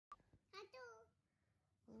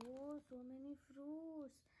so many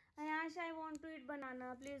fruits. Ayansh, I want to eat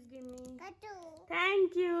banana. Please give me. Katu.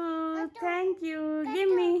 Thank you. Katu. Thank you. Katu.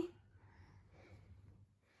 Give me.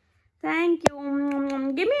 Thank you.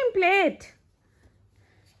 Give me a plate.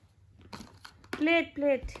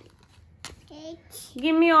 Plate.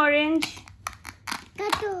 Give me orange.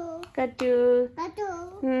 Katu. Katu.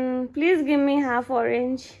 Katu. Please give me half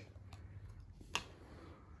orange.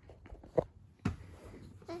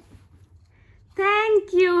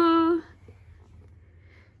 Thank you.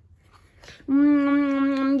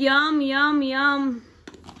 Yum, yum, yum.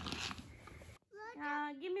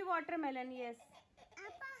 Give me watermelon. Yes.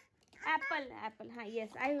 Apple. Yes,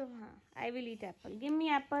 I will eat apple. Give me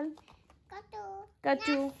apple.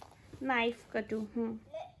 Katu. Knife. Katu.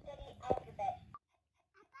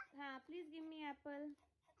 Please give me apple.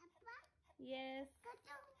 Yes.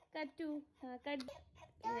 Katu. Cut.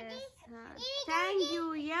 Yes. Thank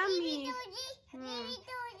you. Yummy.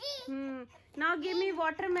 Now give me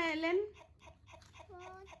watermelon.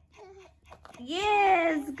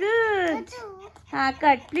 Yes. Good.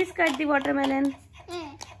 Cut. Please cut the watermelon.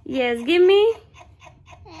 Yes. Give me.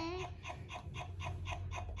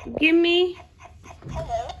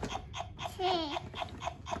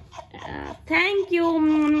 Thank you.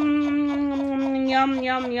 Yum,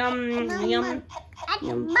 yum, yum, yum.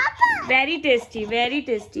 Very tasty.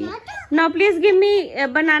 Now please give me a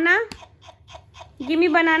banana. Give me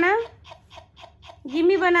banana.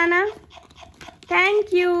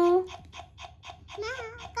 Thank you.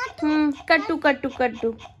 Katu.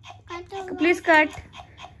 Please cut.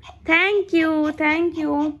 Thank you.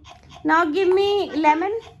 Now give me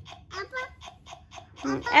lemon.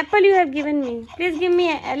 Apple you have given me. Please give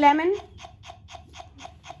me a lemon.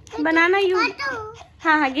 Banana you.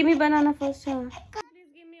 Give me banana first. Please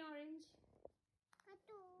give me orange.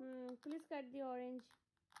 Please cut the orange.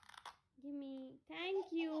 Give me.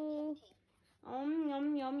 Thank you.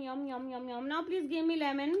 Yum. Now please give me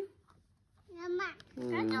lemon.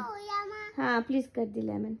 Please cut the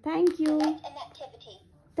lemon. Thank you.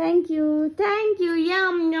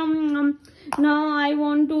 Yum. Now I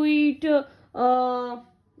want to eat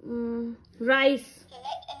rice.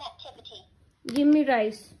 Give me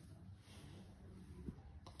rice.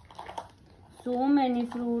 So many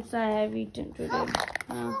fruits I have eaten today.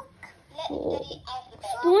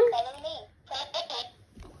 Spoon?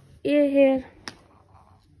 Here.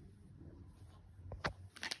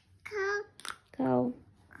 Cow.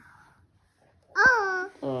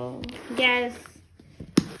 Oh. Gas.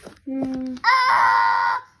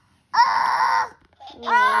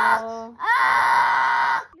 Oh.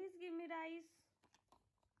 Please give me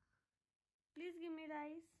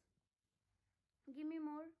rice. Give me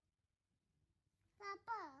more.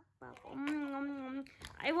 Papa.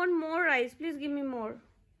 I want more rice. Please give me more.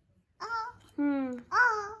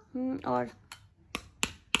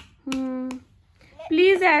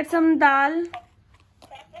 Please add some dal.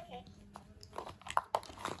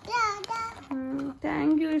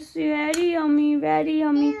 Thank you. It's very yummy.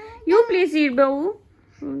 You please eat, Babu.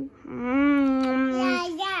 Yum.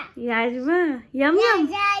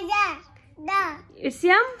 It's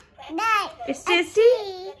yum. It's tasty.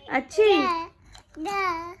 Achhi.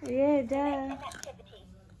 Yeah.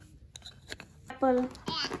 Apple.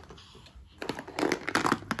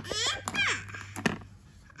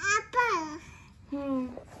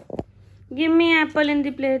 Give me apple in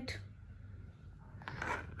the plate.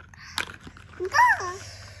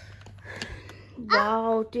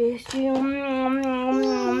 Wow, tasty.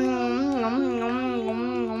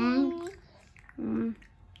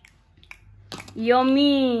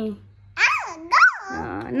 Yummy.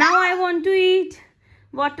 Now I want to eat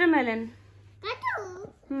watermelon.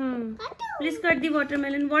 Please cut the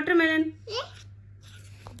watermelon. Watermelon.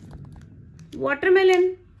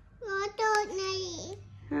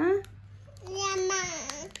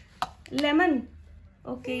 Lemon.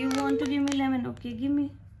 Okay, you want to give me lemon. Okay, give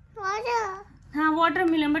me.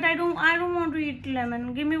 Watermelon, but I don't want to eat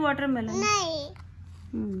lemon. Give me watermelon.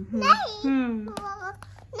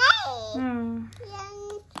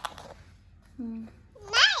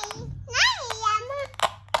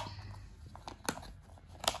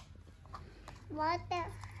 Water.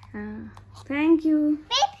 Thank you.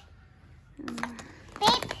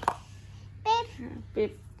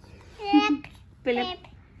 Pip.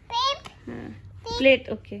 Plate.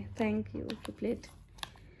 Okay. Thank you. Okay, plate.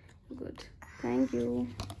 Good. Thank you.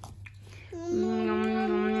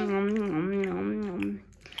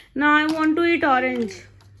 Now I want to eat orange.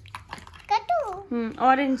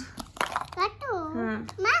 Orange. No,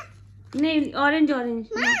 orange.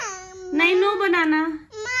 No banana.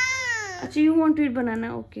 Actually, you want to eat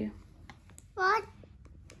banana? Okay. What?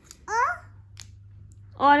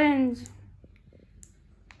 Orange.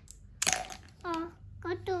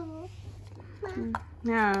 कटो.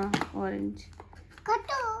 हाँ orange.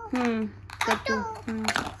 कटो.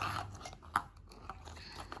 कटो.